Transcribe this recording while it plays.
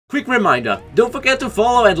Quick reminder, don't forget to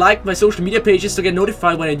follow and like my social media pages to get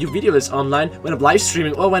notified when a new video is online, when I'm live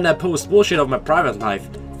streaming, or when I post bullshit of my private life.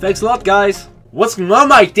 Thanks a lot, guys! What's going on,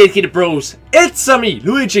 my dedicated bros? It's me,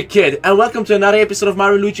 Luigikid, and welcome to another episode of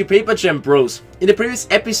Mario Luigi Paper Jam Bros. In the previous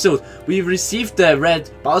episode, we received the red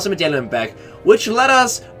Bowser medallion back, which let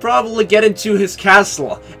us probably get into his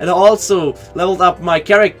castle, and I also leveled up my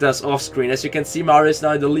characters off screen. As you can see, Mario is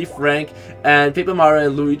now in the Leaf rank, and Paper Mario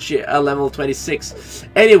and Luigi are level 26.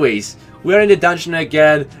 Anyways, we're in the dungeon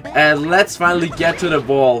again, and let's finally get to the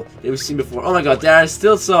wall that we've seen before. Oh my god, there are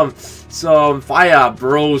still some fire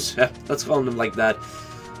bros. Let's call them like that.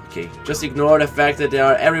 Okay, just ignore the fact that they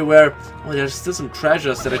are everywhere. Oh, there's still some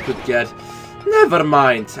treasures that I could get. Never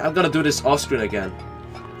mind, I'm gonna do this off screen again.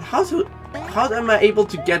 How am I able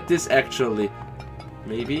to get this actually?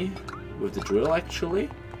 Maybe with the drill actually?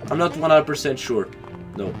 I'm not 100% sure.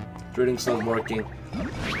 No, drilling's not working.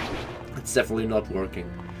 It's definitely not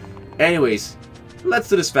working. Anyways, let's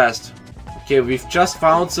do this fast. Okay, we've just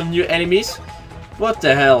found some new enemies. What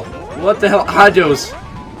the hell? What the hell are those?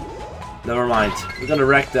 Never mind. We're gonna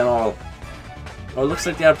wreck them all. Oh, it looks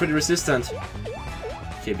like they are pretty resistant.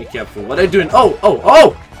 Okay, be careful. What are they doing? Oh!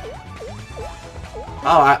 Oh,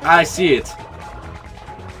 I see it.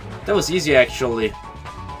 That was easy, actually.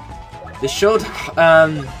 They showed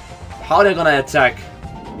how they're gonna attack.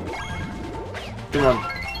 Come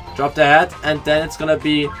on. Drop the head, and then it's gonna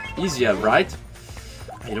be easier, right?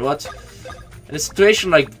 You know what? In a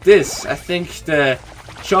situation like this, I think the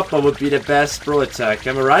chopper would be the best pro attack.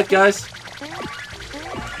 Am I right, guys?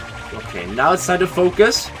 Okay, now it's time to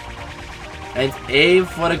focus. And aim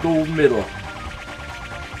for the golden middle.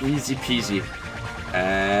 Easy peasy.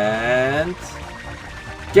 And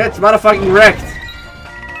get motherfucking wrecked.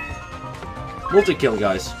 Multi-kill,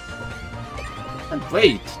 guys. And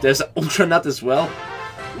wait, there's an ultra nut as well.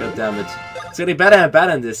 God damn it. It's getting better and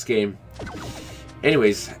better in this game.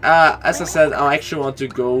 Anyways, as I said, I actually want to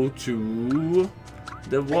go to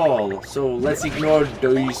the wall. So let's ignore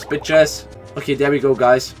those bitches. Okay, there we go,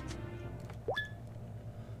 guys.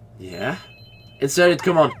 Yeah. Insert it,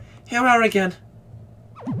 come on. Here we are again.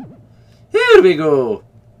 Here we go.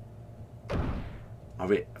 Are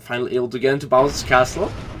we finally able to get into Bowser's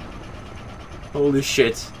castle? Holy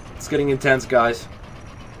shit. It's getting intense, guys.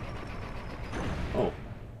 Oh.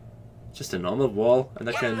 Just a normal wall, and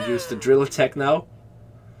I can use the drill attack now?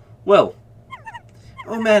 Well.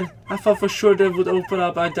 Oh man, I thought for sure that would open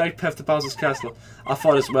up a direct path to Bowser's castle. I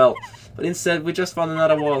thought as well. But instead, we just found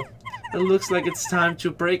another wall. It looks like it's time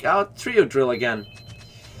to break out trio drill again.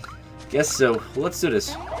 Guess so. Let's do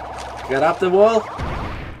this. Get up the wall.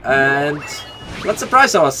 And let's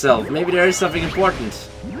surprise ourselves. Maybe there is something important.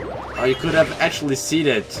 Or you could have actually seen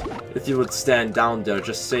it if you would stand down there,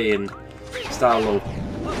 just saying. Star low.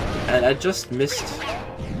 And I just missed.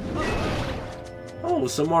 Oh,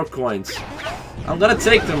 some more coins. I'm gonna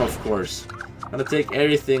take them, of course. I'm gonna take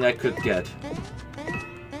everything I could get.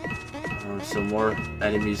 Some more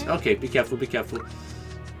enemies. Okay, be careful, be careful.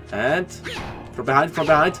 And from behind, from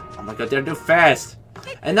behind. Oh my god, they're too fast.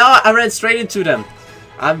 And now I ran straight into them.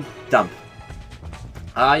 I'm dumb.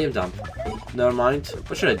 I am dumb. Never mind.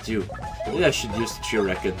 What should I do? Maybe I should use the trio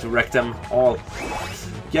record to wreck them all.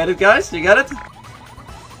 Get it, guys? You got it?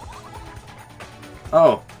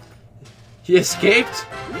 Oh. He escaped?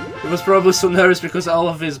 He was probably so nervous because all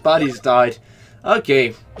of his buddies died.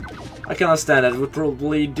 Okay. I can understand that. We'll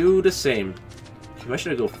probably do the same. Okay, where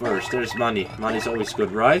should I go first? There's money. Money's always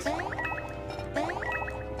good, right?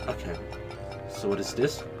 Okay. So what is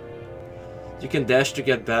this? You can dash to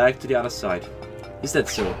get back to the other side. Is that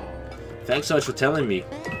so? Thanks so much for telling me.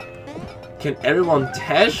 Can everyone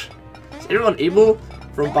dash? Is everyone able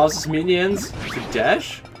from Bowser's minions to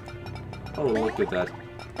dash? Oh, look at that.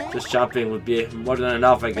 Just jumping would be more than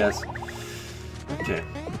enough, I guess. Okay.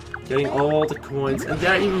 Getting all the coins, and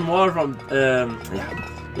there are even more from,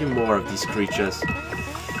 yeah, even more of these creatures.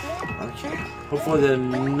 Okay. Hopefully they're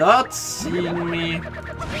not seeing me,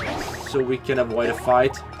 so we can avoid a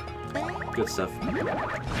fight. Good stuff.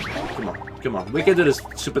 Come on, come on. We can do this,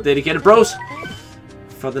 super dedicated bros!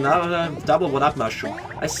 For the double one-up mushroom.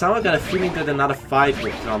 I somehow got a feeling that another fight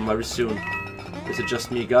will come very soon. Is it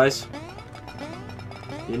just me, guys?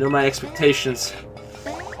 You know my expectations.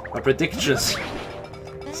 My predictions.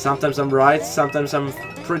 Sometimes I'm right, sometimes I'm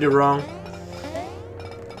pretty wrong.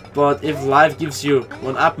 But if life gives you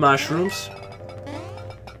one-up mushrooms,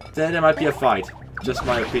 then there might be a fight. Just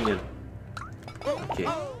my opinion. Okay.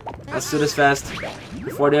 Let's do this fast.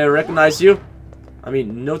 Before they recognize you. I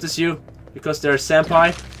mean, notice you. Because they're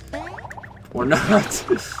senpai. Or not.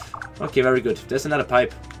 Okay, very good. There's another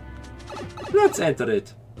pipe. Let's enter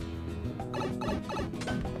it.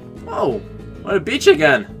 Oh, we're on the beach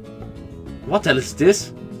again. What the hell is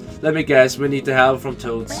this? Let me guess, we need the help from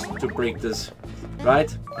Toads to break this, right?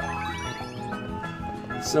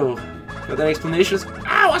 So, got any explanations?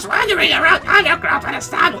 I was wandering around underground when I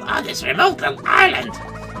stumbled on this remote little island.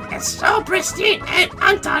 It's so pristine and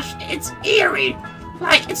untouched, it's eerie.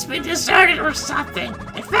 Like it's been deserted or something.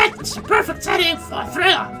 In fact, it's the perfect setting for a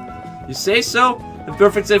thriller. You say so? The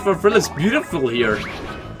perfect setting for a thriller is beautiful here.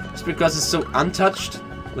 It's because it's so untouched.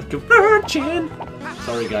 Like a virgin.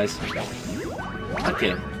 Sorry, guys.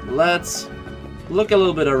 Okay, let's look a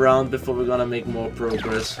little bit around before we're gonna make more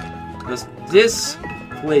progress. Because this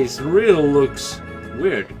place really looks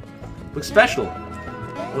weird. Looks special.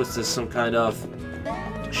 Oh, is this some kind of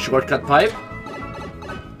shortcut pipe?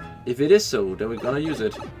 If it is so, then we're gonna use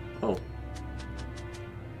it. Oh.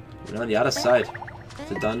 We're on the other side.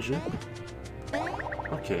 The dungeon.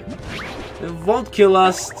 Okay. It won't kill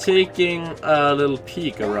us taking a little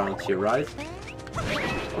peek around here, right?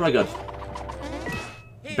 Oh my god.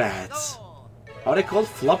 Bats. Are they called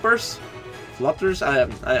floppers? Flutters?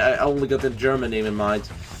 I only got the German name in mind.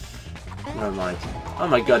 Never mind. Oh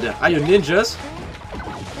my god, are you ninjas?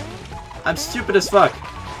 I'm stupid as fuck.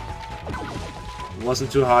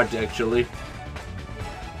 Wasn't too hard actually.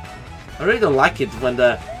 I really don't like it when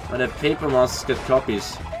the paper monsters get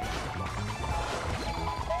copies.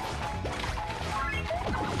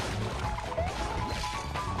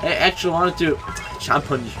 I actually wanted to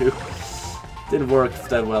jump on you. Didn't work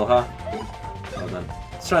that well, huh? Well then,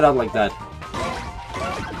 let's try it out like that.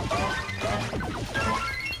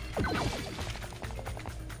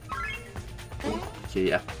 Okay,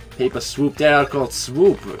 yeah. Paper swoop. They are called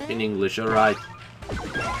swoop in English, alright.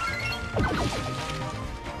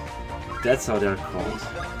 That's how they're called.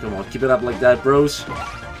 Come on, keep it up like that, bros.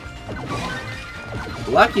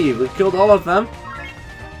 Lucky, we killed all of them.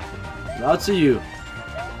 Now to you.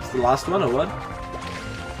 Is the last one or what?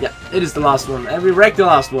 Yeah, it is the last one, and we wrecked the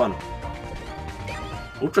last one.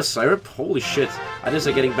 Ultra Syrup? Holy shit. Items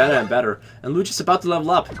are getting better and better. And Luigi's about to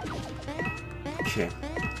level up. Okay.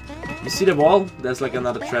 You see the wall? There's like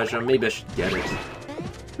another treasure. Maybe I should get it.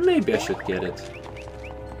 Maybe I should get it.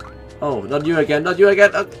 Oh, not you again, not you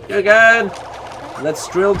again, not you again! Let's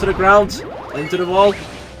drill to the ground, into the wall.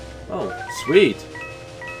 Oh, sweet.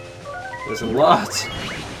 There's a lot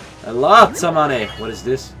of money. What is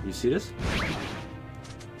this? You see this?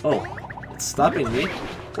 Oh, it's stopping me.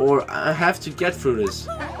 Or I have to get through this.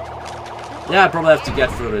 Yeah, I probably have to get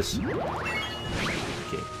through this.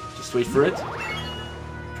 Okay, just wait for it.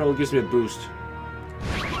 Probably gives me a boost.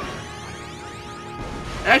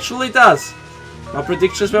 Actually it does. My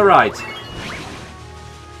predictions were right.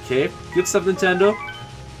 Okay, good stuff, Nintendo.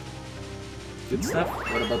 Good stuff.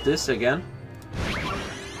 What about this again?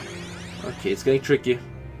 Okay, it's getting tricky.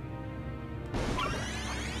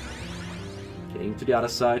 Getting to the other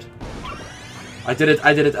side. I did it,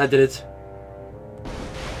 I did it, I did it.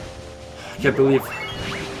 I can't believe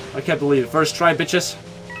it. First try, bitches.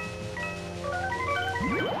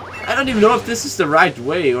 I don't even know if this is the right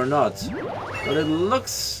way or not. But it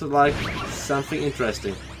looks like something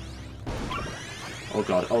interesting. Oh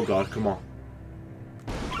god, come on.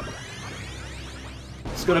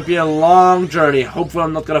 It's gonna be a long journey. Hopefully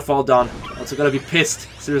I'm not gonna fall down. Also gonna be pissed.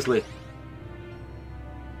 Seriously.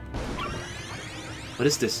 What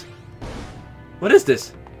is this? What is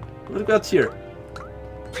this? What have we got here?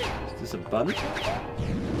 Is this a button?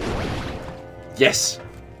 Yes!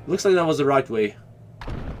 Looks like that was the right way.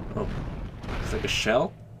 Oh. It's like a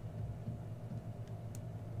shell?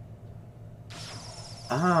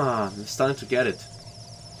 Ah, I'm starting to get it.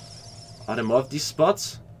 Are there more of these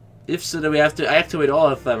spots? If so, then we have to activate all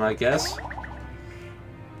of them, I guess.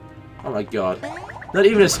 Oh my god. Not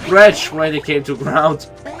even a scratch when they came to ground.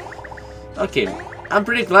 Okay, I'm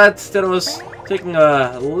pretty glad that I was taking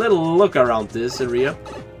a little look around this area.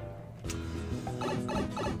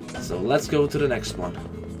 So let's go to the next one.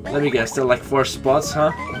 Let me guess, there are like 4 spots,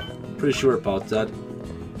 huh? Pretty sure about that.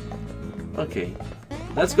 Okay,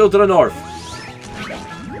 let's go to the north.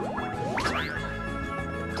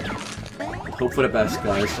 Hope for the best,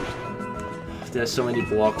 guys. There's so many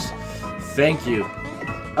blocks. Thank you.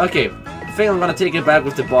 Okay, I think I'm gonna take it back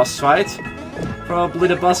with the boss fight. Probably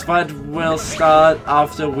the boss fight will start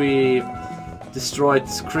after we destroy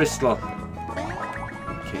this crystal.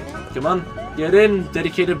 Okay, come on, get in,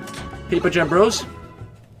 dedicated Paper Jam Bros.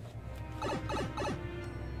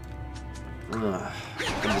 I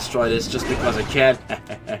can destroy this just because I can.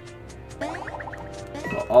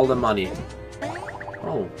 For all the money.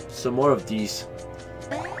 Oh, some more of these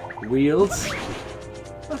wheels.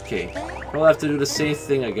 Okay, we'll have to do the same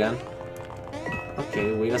thing again.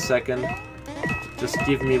 Okay, wait a second. Just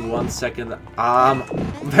give me 1 second.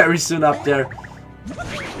 Very soon up there.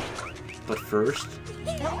 But first,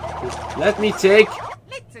 let me take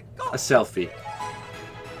a selfie.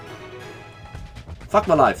 Fuck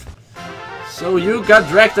my life. So you got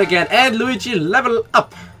dragged again, and Luigi level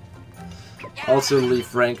up. Also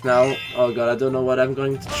leave rank now. Oh god, I don't know what I'm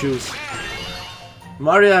going to choose.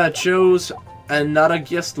 Mario chose another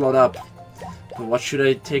gear slot up. But what should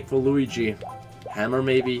I take for Luigi? Hammer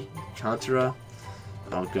maybe? Counter?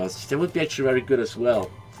 Oh god, that would be actually very good as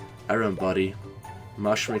well. Iron Body.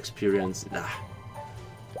 Mushroom Experience.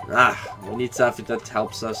 Nah, we need something that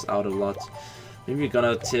helps us out a lot. Maybe we're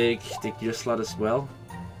gonna take the gear slot as well.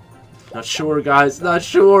 Not sure, guys, not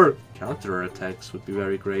sure. Counter attacks would be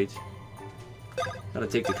very great. Gotta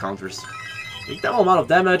take the counters. Take that amount of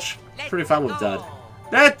damage. Pretty fine with that.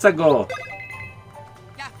 Let's go.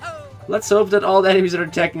 Let's hope that all the enemies are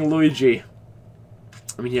attacking Luigi.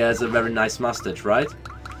 I mean, he has a very nice mustache, right?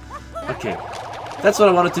 Okay, that's what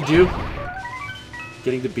I wanted to do.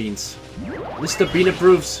 Getting the beans. Mr. Bean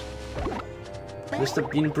approves. Mr.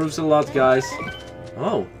 Bean approves a lot, guys.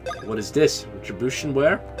 Oh, what is this? Retribution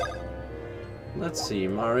ware? Let's see,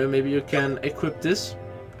 Mario, maybe you can equip this.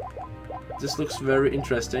 This looks very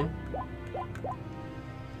interesting.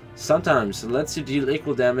 Sometimes it lets you deal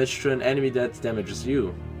equal damage to an enemy that damages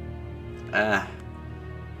you.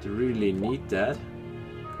 Do you really need that?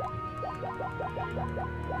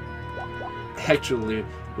 Actually,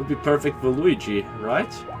 would be perfect for Luigi,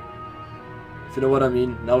 right? If you know what I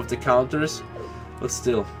mean. Now with the counters. But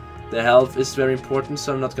still, the health is very important,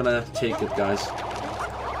 so I'm not gonna take it, guys.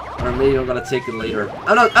 Or maybe I'm gonna take it later.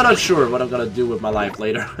 I'm not sure what I'm gonna do with my life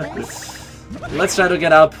later. Let's try to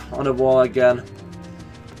get up on the wall again.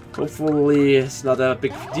 Hopefully it's not a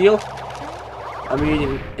big deal. I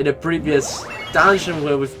mean, in the previous dungeon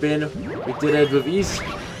where we've been, we did it with ease.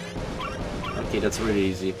 Okay, that's really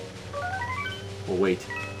easy. Oh wait,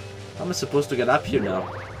 how am I supposed to get up here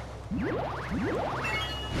now?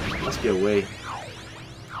 Must be a way.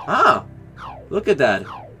 Ah! Look at that!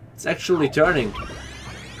 It's actually turning.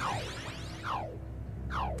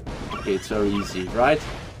 Okay, it's very easy, right?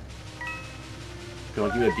 Come on,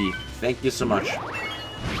 give me a B. Thank you so much.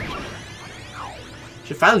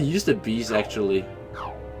 Should finally use the bees, actually.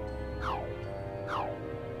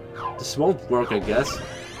 This won't work, I guess.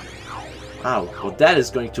 Wow, well that is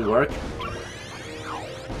going to work.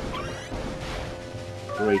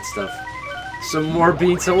 Great stuff. Some more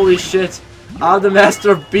beans, holy shit! I'm the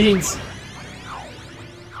master of beans!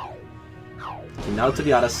 Okay, now to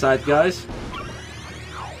the other side, guys.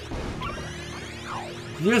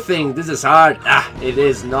 You think this is hard? It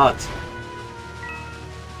is not.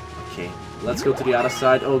 Okay, let's go to the other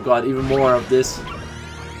side. Oh god, even more of this.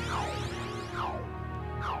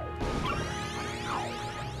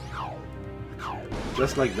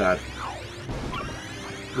 Just like that.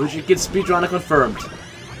 Luigikid speedrunner confirmed.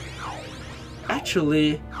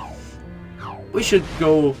 Actually, we should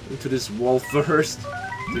go into this wall first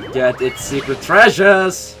to get its secret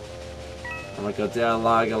treasures. Oh my god, there are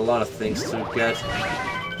like a lot of things to get.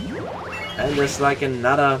 And there's like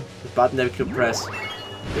another button that we can press,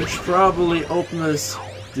 which probably opens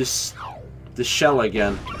the shell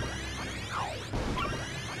again.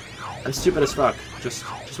 I'm stupid as fuck. Just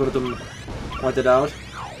wanted to point it out,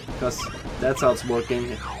 because that's how it's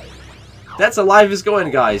working. That's how life is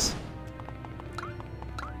going, guys.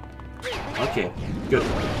 Okay, good.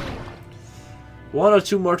 1 or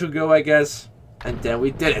 2 more to go, I guess, and then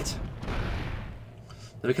we did it.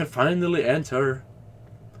 Then we can finally enter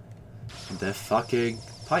the fucking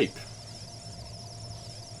pipe.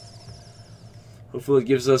 Hopefully it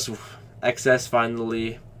gives us access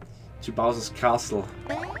finally to Bowser's castle.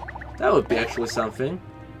 That would be actually something.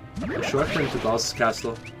 A shortcut to Bowser's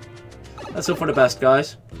castle. Let's hope for the best,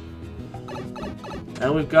 guys.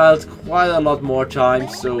 And we've got quite a lot more time,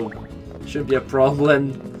 so shouldn't be a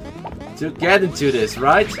problem to get into this,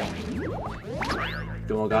 right?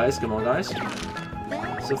 Come on, guys, come on, guys.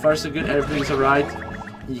 So far so good, everything's alright.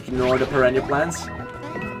 Ignore the perennial plants.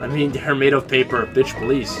 I mean, they're made of paper, bitch,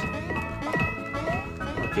 please.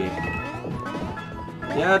 Okay.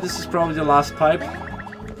 Yeah, this is probably the last pipe.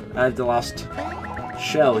 And the last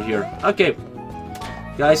shell here. Okay.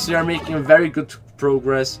 Guys, we are making very good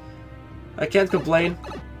progress. I can't complain.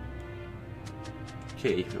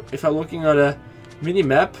 Okay, if I'm looking at a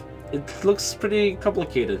mini-map, it looks pretty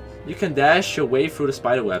complicated. You can dash your way through the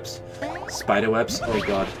spider webs. Spider webs? Oh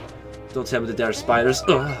god. Don't tell me that there are spiders.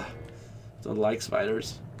 Ugh. Don't like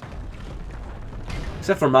spiders.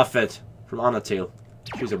 Except for Muffet from Undertale.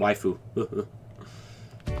 She's a waifu.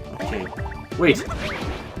 Okay. Wait.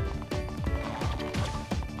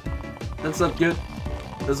 That's not good.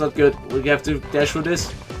 That's not good. We have to dash for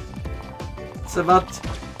this. It's about...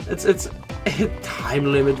 It's a time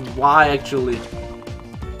limit. Why, actually?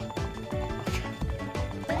 Okay.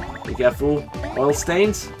 Be careful. Oil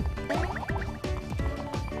stains.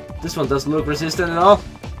 This one doesn't look resistant at all.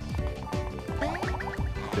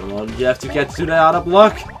 Come on, you have to get to the other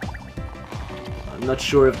block. I'm not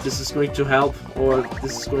sure if this is going to help or if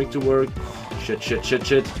this is going to work. Shit, shit, shit,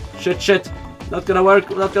 shit. Shit, shit. Not gonna work,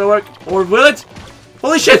 not gonna work. Or will it?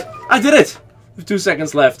 Holy shit! I did it! With 2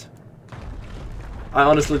 seconds left. I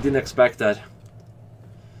honestly didn't expect that.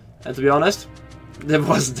 And to be honest, that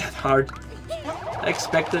wasn't that hard. I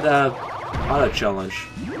expected a harder challenge.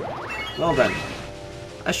 Well then.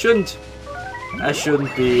 I shouldn't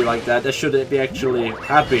be like that. I should be actually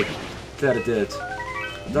happy that I did.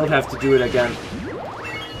 Don't have to do it again.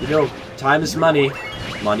 You know, time is money.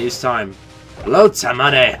 Money is time. Loads of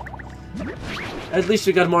money! At least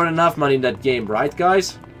we got more than enough money in that game, right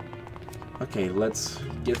guys? Okay, let's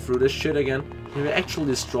get through this shit again. Can we actually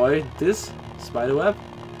destroy this spiderweb?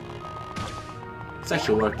 It's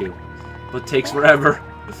actually working. But it takes forever.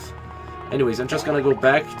 Anyways, I'm just gonna go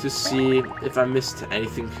back to see if I missed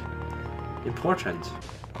anything important.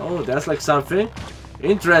 Oh, that's like something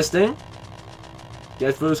interesting.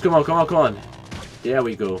 Get through this. Come on, come on, come on. There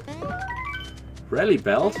we go. Rally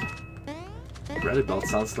belt? Rally belt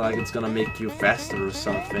sounds like it's gonna make you faster or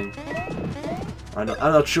something. I'm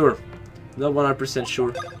not sure. Not 100%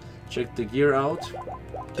 sure. Check the gear out.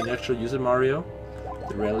 Can you actually use it, Mario?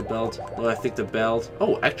 The rally belt. Oh, I think the belt.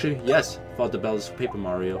 Oh, actually, yes. I thought the belt is Paper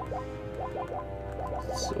Mario.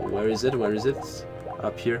 So, where is it? Where is it?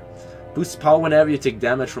 Up here. Boosts power whenever you take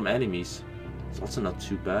damage from enemies. It's also not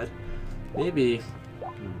too bad. Maybe...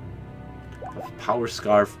 Power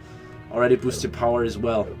Scarf. Already boosts your power as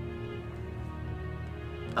well.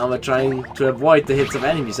 I'm trying to avoid the hits of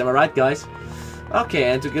enemies. Am I right, guys?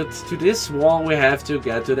 Okay, and to get to this wall, we have to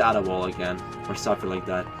get to the other wall again. Or something like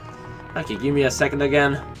that. Okay, give me a second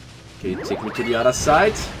again. Okay, take me to the other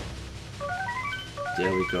side.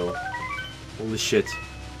 There we go. Holy shit.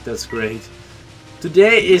 That's great.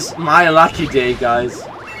 Today is my lucky day, guys.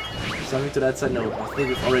 Something to that side? No, I think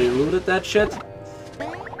we've already looted that shit.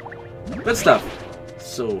 Good stuff.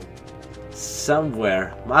 So,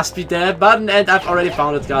 somewhere must be that button, and I've already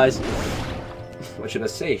found it, guys. What should I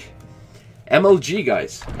say? MLG,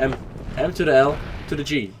 guys. M to the L to the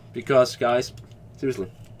G. Because, guys,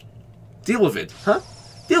 seriously. Deal with it, huh?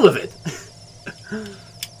 Deal with it.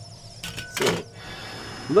 So,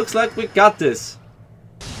 looks like we got this.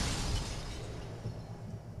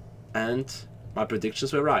 And my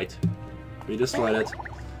predictions were right. We destroyed it.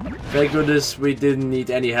 Thank goodness we didn't need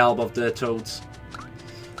any help of the toads.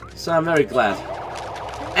 So I'm very glad.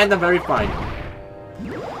 And I'm very fine.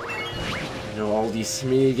 You know, all these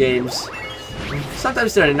mini games.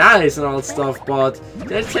 Sometimes they're nice and all that stuff, but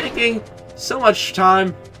they're taking so much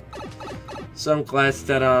time. So I'm glad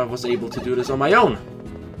that I was able to do this on my own.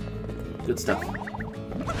 Good stuff.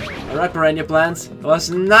 Alright, Piranha Plants. It was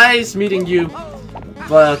nice meeting you.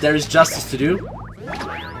 But there is justice to do.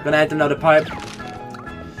 Gonna enter another pipe.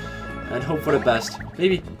 And hope for the best.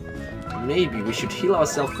 Maybe we should heal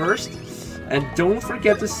ourselves first. And don't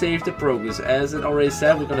forget to save the progress. As it already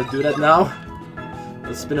said, we're gonna do that now.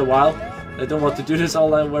 It's been a while. I don't want to do this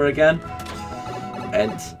all over again.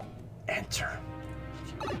 And enter.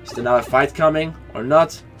 Is there now a fight coming or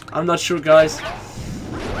not? I'm not sure, guys.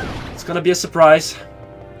 It's gonna be a surprise.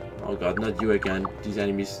 Oh god, not you again. These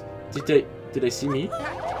enemies. Did they see me?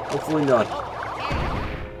 Hopefully not.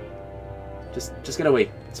 Just get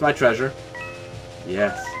away. It's my treasure.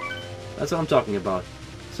 Yes. That's what I'm talking about.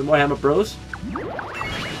 Some more Hammer Bros.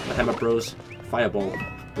 Not Hammer Bros. Fireball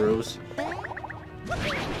Bros.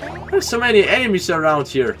 There's so many enemies around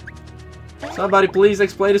here. Somebody please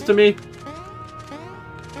explain this to me.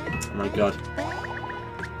 Oh my god.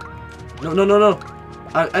 No, no, no, no.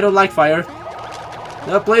 I don't like fire.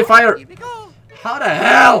 No, play fire. How the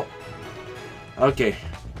hell? Okay.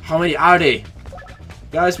 How many are they?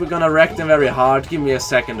 Guys, we're gonna wreck them very hard. Give me a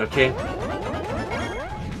second, okay?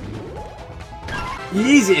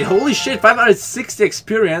 Easy. Holy shit, 560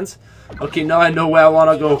 experience. Okay, now I know where I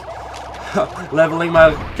wanna go. Leveling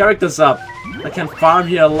my characters up. I can farm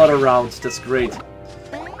here a lot of rounds. That's great.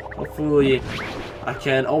 Hopefully, I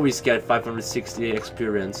can always get 560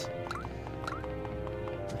 experience.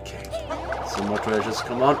 Okay. Some more treasures.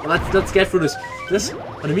 Come on. Let's get through this. This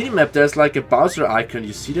on the minimap there's like a Bowser icon.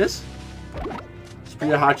 You see this? It's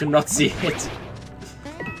pretty hard to not see it.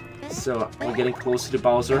 So we're getting close to the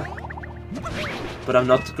Bowser. But I'm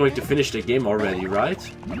not going to finish the game already, right?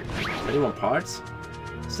 21 parts?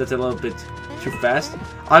 Is that a little bit too fast?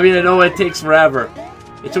 I mean, I know it takes forever.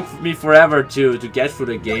 It took me forever to get through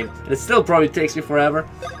the game, and it still probably takes me forever.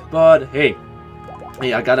 But hey,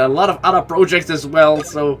 I got a lot of other projects as well,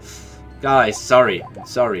 so guys, sorry.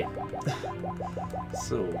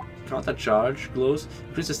 So, counter charge glows.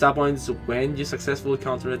 Increase the star points when you successfully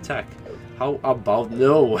counter attack. How about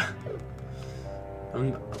no?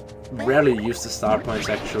 I'm rarely use the star points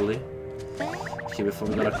actually. Okay, before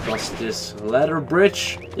we're gonna cross this ladder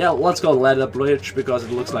bridge. Yeah, let's go ladder bridge because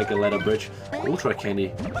it looks like a ladder bridge. Ultra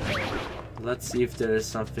candy. Let's see if there is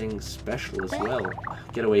something special as well.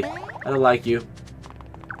 Get away. I don't like you.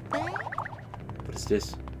 What is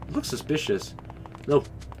this? It looks suspicious. No,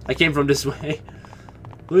 I came from this way.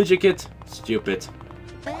 Luigikid. Stupid.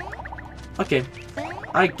 Okay.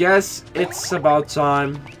 I guess it's about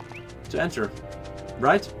time to enter.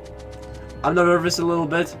 Right? I'm nervous a little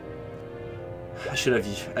bit. I should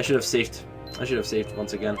have saved. I should have saved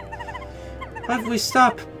once again. Why have we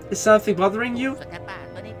stopped? Is something bothering you?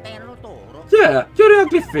 Yeah, your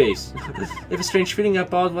ugly face. You have a strange feeling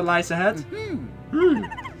about what lies ahead?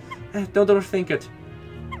 Don't overthink it.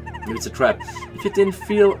 Maybe it's a trap. If you didn't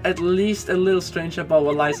feel at least a little strange about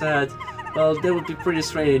what lies ahead, well, that would be pretty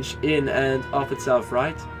strange in and of itself,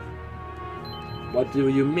 right? What do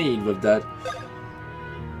you mean with that?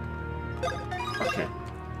 Okay,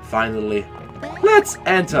 finally. Let's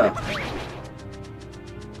enter!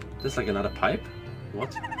 There's like another pipe?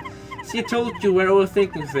 What? See, I told you we're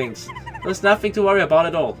overthinking things. There's nothing to worry about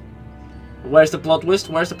at all. Where's the plot twist?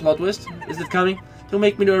 Where's the plot twist? Is it coming? Don't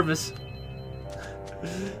make me nervous.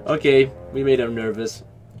 Okay, we made him nervous.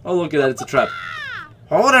 Oh, look at that, it's a trap.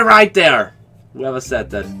 Hold it right there! Whoever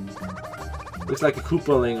said that. Looks like a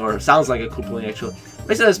Koopaling, or sounds like a Koopaling actually.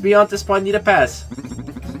 Visitors beyond this point need a pass.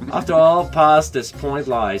 After all, past this point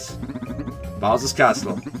lies Bowser's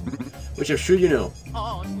Castle, which I'm sure you know.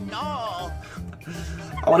 Oh no!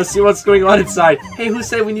 I want to see what's going on inside. Hey, who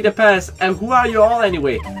said we need a pass? And who are you all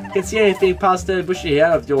anyway? Can't see anything past the bushy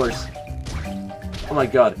hair of yours. Oh my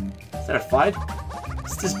god. Is there a fight?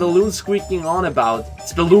 What's this balloon squeaking on about?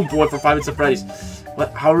 It's Balloon Boy from 5 Nights at Freddy's.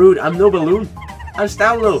 What? How rude. I'm no balloon. I'm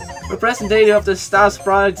Stanlow, representative of the Star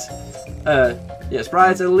Sprites.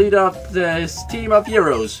 Sprites and leader of this team of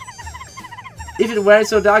heroes. If it weren't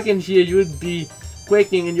so dark in here, you'd be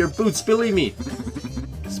quaking in your boots, believe me.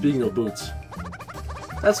 Speaking of boots.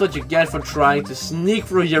 That's what you get for trying to sneak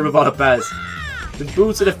through here without a pass. The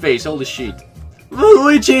boots in the face, holy shit. Oh,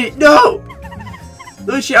 Luigi, no!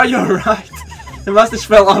 Luigi, are you alright? The mustache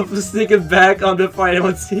fell off and sneaking back on the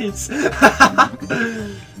fireman seats.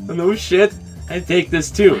 No shit. I take this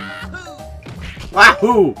too.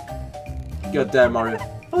 Wahoo! Goddamn Mario.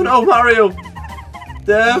 Oh no, Mario!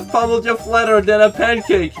 They've pummeled you flatter than a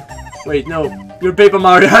pancake. Wait, no. You're Paper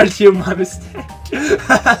Mario, aren't you? My mistake.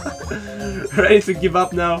 Ready to give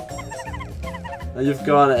up now? Now you've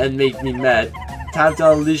gone and made me mad. Time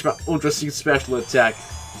to unleash my Ultra Secret Special attack.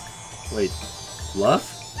 Wait.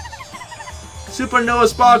 Bluff? Supernova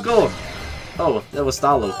Sparkle! Oh, that was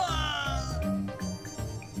Stalo.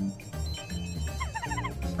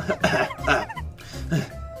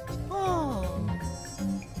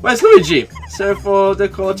 Where's Luigi? Sorry for the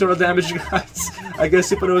collateral damage, guys. I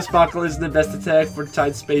guess Supernova Sparkle is the best attack for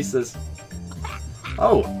tight spaces.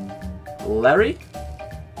 Oh, Larry?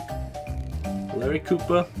 Larry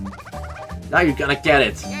Koopa? Now you're gonna get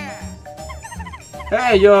it.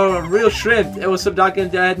 Hey, you're a real shrimp. It was so dark in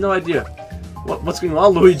there, I had no idea. What's going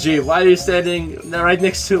on, Luigi? Why are you standing right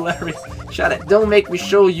next to Larry? Shut it. Don't make me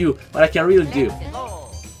show you what I can really do.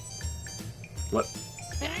 What?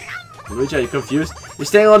 Luigi, are you confused? You're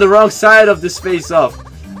staying on the wrong side of this face-off.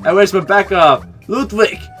 And where's my backup?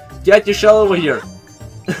 Ludwig! Get your shell over here.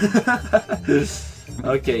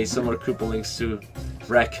 Okay, some more Koopalings to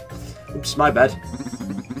wreck. Oops, my bad.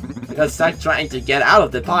 I got stuck trying to get out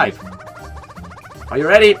of the pipe. Are you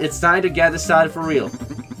ready? It's time to get this started for real.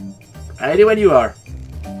 Ready when you are.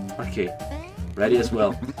 Okay, ready as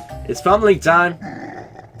well. It's fumbling time.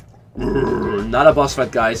 Not a boss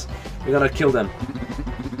fight, guys. We're gonna kill them.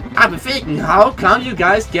 I've been thinking, how come you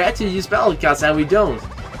guys get to use battle cards and we don't?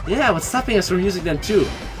 Yeah, what's stopping us from using them too?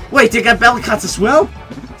 Wait, they got battle cards as well?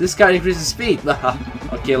 This card increases speed.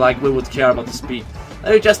 Okay, like we would care about the speed.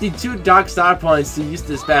 Now you just need 2 dark star points to use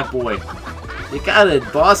this bad boy. You got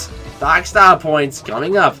it, boss. Dark star points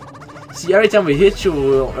coming up. See, every time we hit you,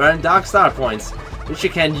 we'll earn dark star points, which you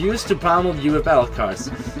can use to pummel you with battle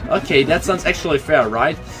cards. Okay, that sounds actually fair,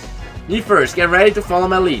 right? Me first, get ready to follow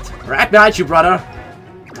my lead. Right behind you, brother.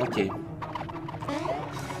 Okay.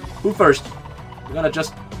 Who first? We're gonna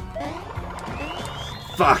just...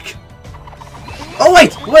 Fuck. Oh,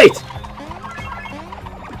 wait! Wait!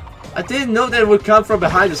 I didn't know that it would come from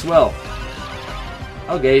behind as well.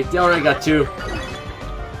 Okay, they already got 2.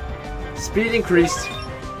 Speed increased.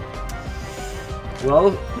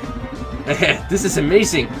 Well, this is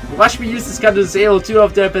amazing. Watch me use this gun to disable 2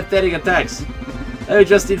 of their pathetic attacks. And we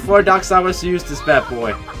just need 4 Dark Stoppers to use this bad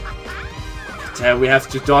boy. Damn, we have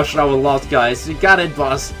to dodge now a lot, guys. We got it,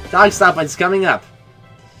 boss. Dark Stopper is coming up.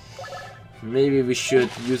 Maybe we should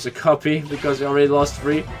use a copy because we already lost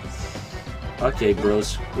 3. Okay,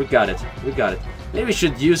 bros. We got it. We got it. Maybe we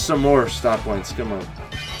should use some more star points. Come on.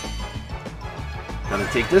 Gonna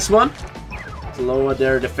take this one to lower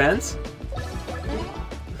their defense.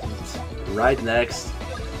 Right next.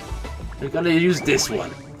 We're gonna use this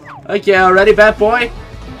one. Okay, already, bad boy?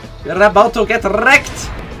 We're about to get wrecked.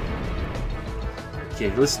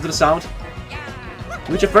 Okay, listen to the sound.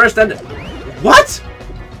 Reach it first and... What?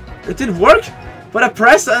 It didn't work? But I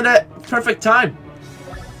pressed at a perfect time.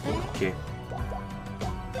 Okay.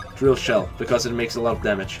 Drill shell, because it makes a lot of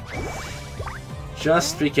damage.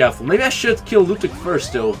 Just be careful. Maybe I should kill Ludwig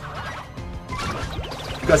first, though.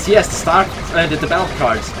 Because he has the battle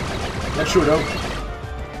cards. Not sure, though.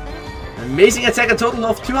 Amazing attack, a total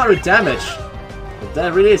of 200 damage. But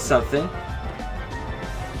that really is something.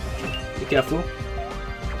 Be careful.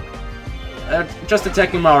 Just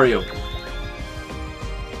attacking Mario.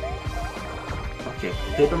 Okay,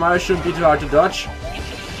 Paper Mario shouldn't be too hard to dodge.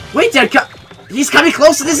 Wait, he's coming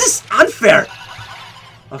closer. This is unfair.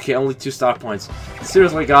 Okay, only 2 star points.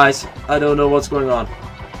 Seriously, guys, I don't know what's going on.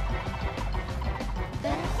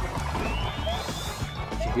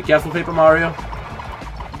 Okay, be careful, Paper Mario.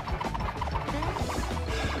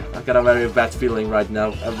 I've got a very bad feeling right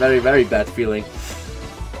now. A very, very bad feeling.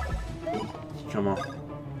 Come on.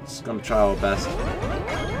 Just gonna try our best.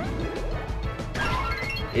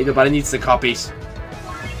 Hey, nobody needs the copies.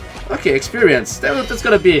 Okay, experience. That's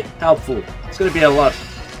gonna be helpful. It's gonna be a lot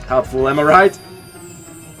helpful, am I right?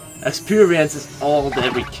 Experience is all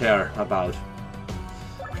that we care about.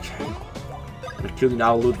 Okay. I'm gonna kill you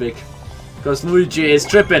now, Ludwig. Because Luigi is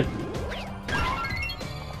tripping.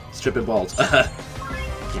 He's tripping balls. Okay.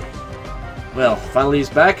 Well, finally he's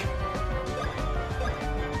back.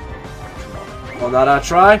 Come on. Another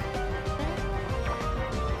try.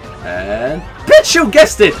 And... Bitch, you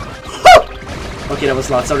guessed it! Okay, that was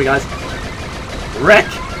a lot. Sorry, guys. Wreck!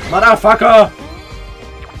 Motherfucker!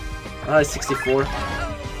 Ah, 64.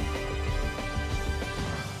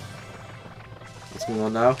 What's going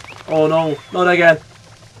on now? Oh no, not again.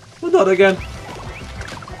 Oh, not again.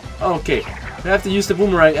 Okay, we have to use the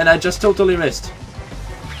boomerang and I just totally missed.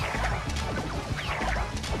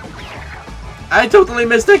 I totally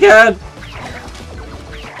missed again!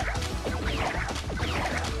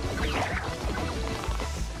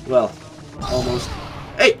 Well, almost.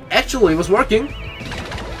 Hey, actually it was working!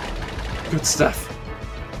 Good stuff.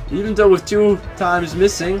 Even though with 2 times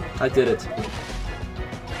missing, I did it.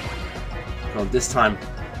 Well, this time,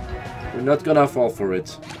 we're not gonna fall for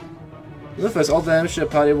it. Notifies all damage the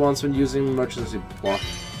party wants when using emergency block.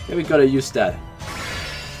 Yeah, we gotta use that.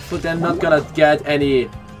 But then not gonna get any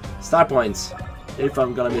star points if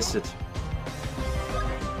I'm gonna miss it.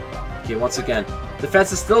 Okay, once again.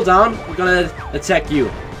 Defense is still down, we're gonna attack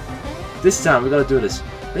you. This time we're gonna do this.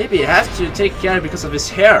 Maybe I have to take care because of his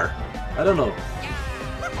hair. I don't know.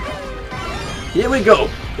 Here we go.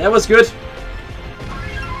 That was good.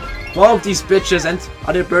 Bomb these bitches, and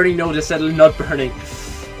are they burning? No, they're sadly not burning.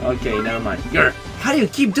 Okay, never mind. Grr. How do you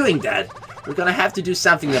keep doing that? We're gonna have to do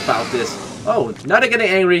something about this. Oh, now they're getting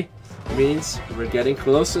angry. Means we're getting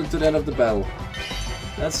closer to the end of the battle.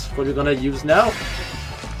 That's what we're gonna use now.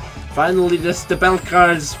 Finally, the battle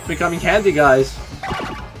cards becoming handy, guys.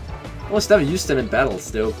 Almost never used them in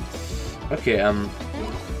battles, though. Okay,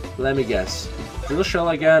 let me guess. Drill shell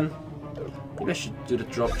again. Maybe I should do the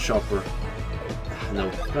drop chopper. No,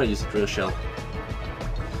 I'm gonna use the drill shell.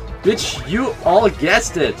 Bitch, you all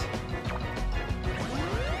guessed it!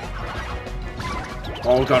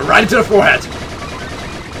 Oh god, right into the forehead!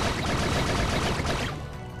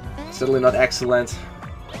 Certainly not excellent.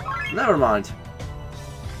 Never mind.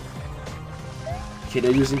 Okay,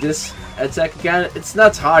 they're using this attack again. It's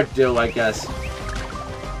not hard though, I guess.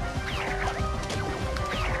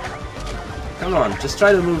 Come on, just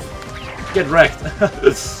try to move. Get wrecked.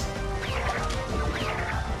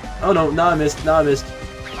 Oh no, now I missed, now I missed.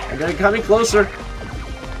 And they're coming closer.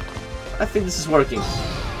 I think this is working.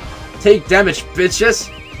 Take damage, bitches!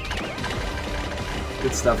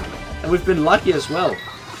 Good stuff. And we've been lucky as well.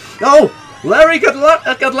 No! Larry got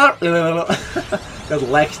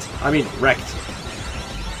lecked. I mean, wrecked.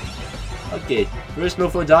 Okay, first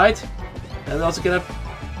Mofo died. And we also get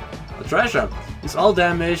a treasure. It's all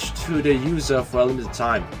damage to the user for a limited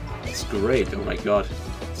time. It's great, oh my god.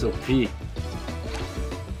 It's OP.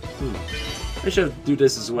 I should do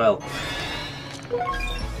this as well.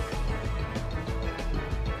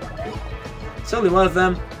 It's only one of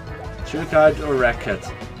them. Sugarcard or Racket.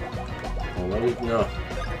 Oh, what do we know?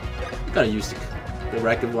 We're gonna use the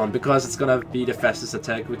Racket one because it's gonna be the fastest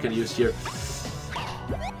attack we can use here.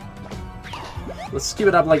 Let's keep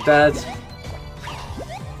it up like that.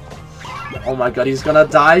 Oh my god, he's gonna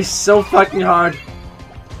die so fucking hard.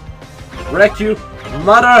 Wreck you,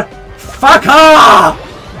 motherfucker!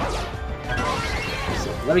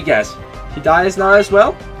 So, let me guess. He dies now as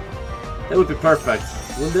well? That would be perfect,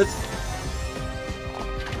 wouldn't it?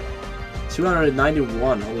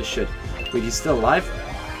 291, holy shit. Wait, he's still alive?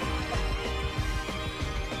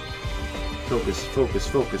 Focus, focus,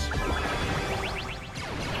 focus.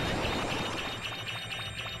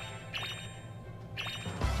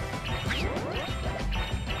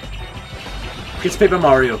 It's Paper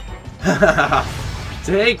Mario.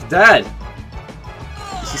 Take that!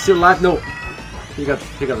 Is he still alive? No. He got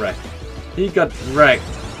wrecked. He got wrecked.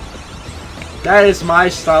 That is my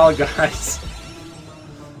style, guys.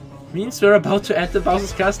 Means we're about to enter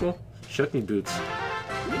Bowser's Castle. Shocking boots.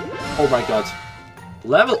 Oh my god.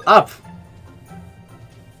 Level up!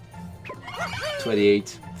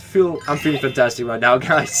 28. I'm feeling fantastic right now,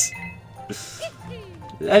 guys.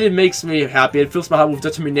 And it makes me happy. It fills my heart with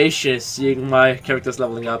determination seeing my characters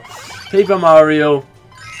leveling up. Paper Mario,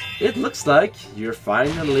 it looks like you're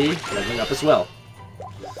finally leveling up as well.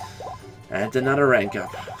 And another rank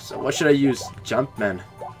up. So what should I use? Jumpman.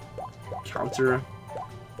 Counter.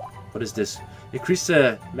 What is this? Increase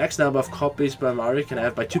the max number of copies by Mario can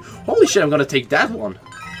have by 2. Holy shit, I'm gonna take that one.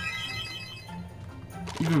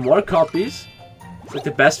 Even more copies? It's like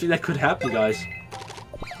the best thing that could happen, guys.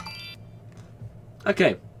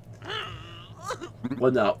 Okay.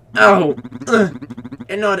 What now? Oh!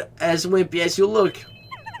 You're not as wimpy as you look.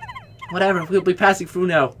 Whatever, we'll be passing through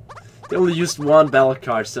now. They only used one battle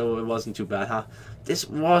card, so it wasn't too bad, huh? This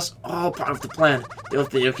was all part of the plan. They don't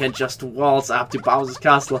think you can just waltz up to Bowser's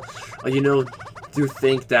Castle. Or you know, do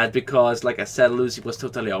think that because, like I said, Lucy was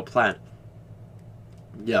totally our plan.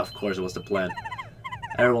 Yeah, of course it was the plan.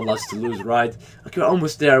 Everyone loves to lose, right? Okay, we're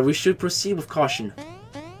almost there. We should proceed with caution.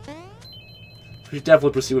 We should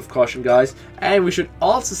definitely proceed with caution, guys. And we should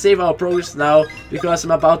also save our progress now, because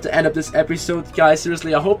I'm about to end up this episode. Guys,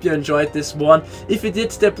 seriously, I hope you enjoyed this one. If you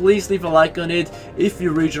did, then please leave a like on it. If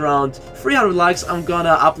you reach around 300 likes, I'm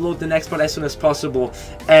gonna upload the next part as soon as possible.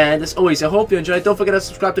 And as always, I hope you enjoyed. Don't forget to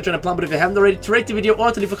subscribe to the channel if you haven't already, to rate the video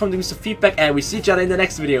or to leave a comment with some feedback. And we see each other in the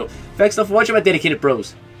next video. Thanks a lot for watching, my dedicated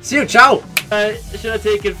bros. See you, ciao! Should I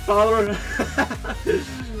take it follower?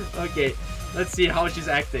 Okay, let's see how she's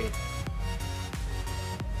acting.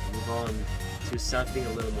 Move on to something a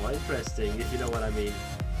little more interesting, if you know what I mean.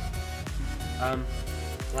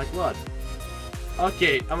 Like what?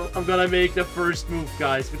 Okay, I'm gonna make the first move,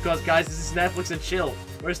 guys, because guys, this is Netflix and chill.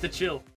 Where's the chill?